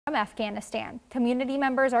from Afghanistan. Community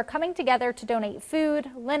members are coming together to donate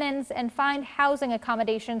food, linens, and find housing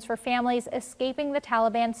accommodations for families escaping the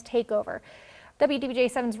Taliban's takeover.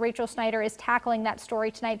 WDBJ7's Rachel Snyder is tackling that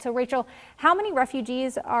story tonight. So Rachel, how many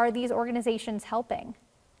refugees are these organizations helping?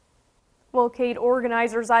 Well, Kate,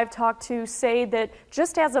 organizers I've talked to say that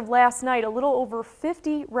just as of last night, a little over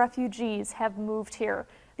 50 refugees have moved here.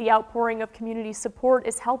 The outpouring of community support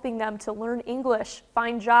is helping them to learn English,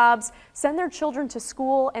 find jobs, send their children to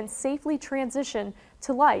school, and safely transition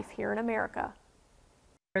to life here in America.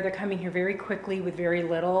 They're coming here very quickly with very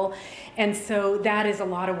little, and so that is a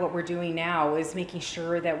lot of what we're doing now, is making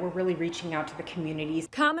sure that we're really reaching out to the communities.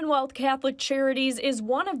 Commonwealth Catholic Charities is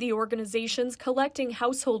one of the organizations collecting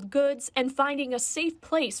household goods and finding a safe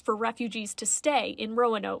place for refugees to stay in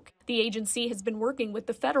Roanoke. The agency has been working with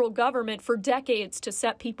the federal government for decades to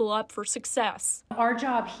set people up for success. Our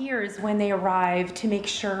job here is when they arrive to make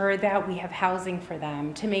sure that we have housing for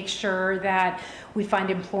them, to make sure that we find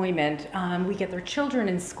employment, we get their children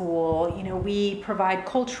in school, we provide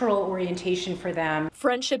cultural orientation for them.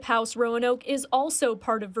 Friendship House Roanoke is also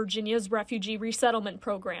part of Virginia's Refugee Resettlement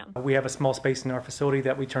Program. We have a small space in our facility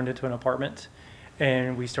that we turned into an apartment,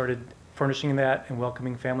 and we started furnishing that and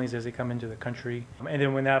welcoming families as they come into the country. And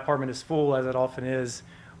then when that apartment is full, as it often is,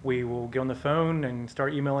 we will get on the phone and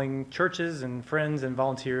start emailing churches and friends and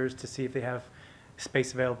volunteers to see if they have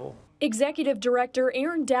space available. Executive Director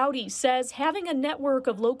Aaron Dowdy says having a network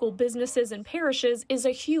of local businesses and parishes is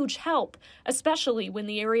a huge help, especially when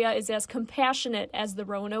the area is as compassionate as the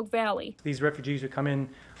Roanoke Valley. These refugees who come in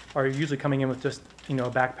are usually coming in with just a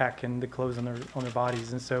backpack and the clothes on their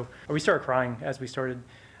bodies, and so we started crying as we started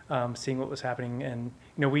seeing what was happening. And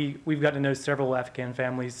we've got to know several Afghan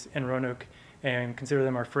families in Roanoke and consider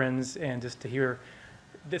them our friends, and just to hear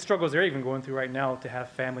the struggles they're even going through right now, to have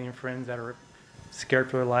family and friends that are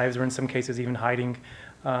scared for their lives, or in some cases even hiding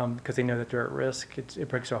because they know that they're at risk. It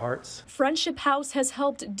breaks our hearts. Friendship House has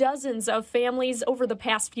helped dozens of families over the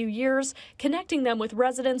past few years, connecting them with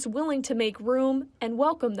residents willing to make room and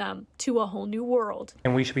welcome them to a whole new world.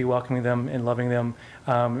 And we should be welcoming them and loving them.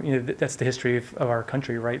 That's the history of our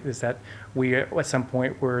country, right? Is that we at some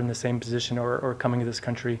point were in the same position or coming to this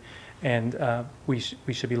country, and we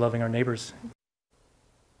should be loving our neighbors.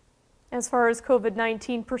 As far as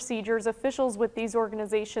COVID-19 procedures, officials with these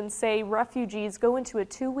organizations say refugees go into a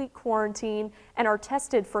 2-week quarantine and are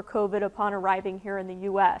tested for COVID upon arriving here in the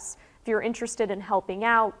U.S. If you're interested in helping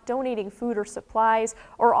out, donating food or supplies,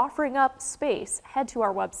 or offering up space, head to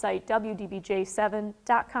our website,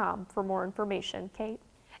 WDBJ7.com, for more information. Kate?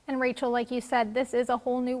 And Rachel, like you said, this is a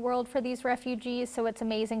whole new world for these refugees, so it's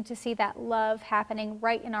amazing to see that love happening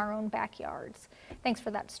right in our own backyards. Thanks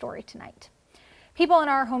for that story tonight. People in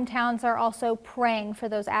our hometowns are also praying for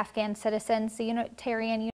those Afghan citizens. The Unitarian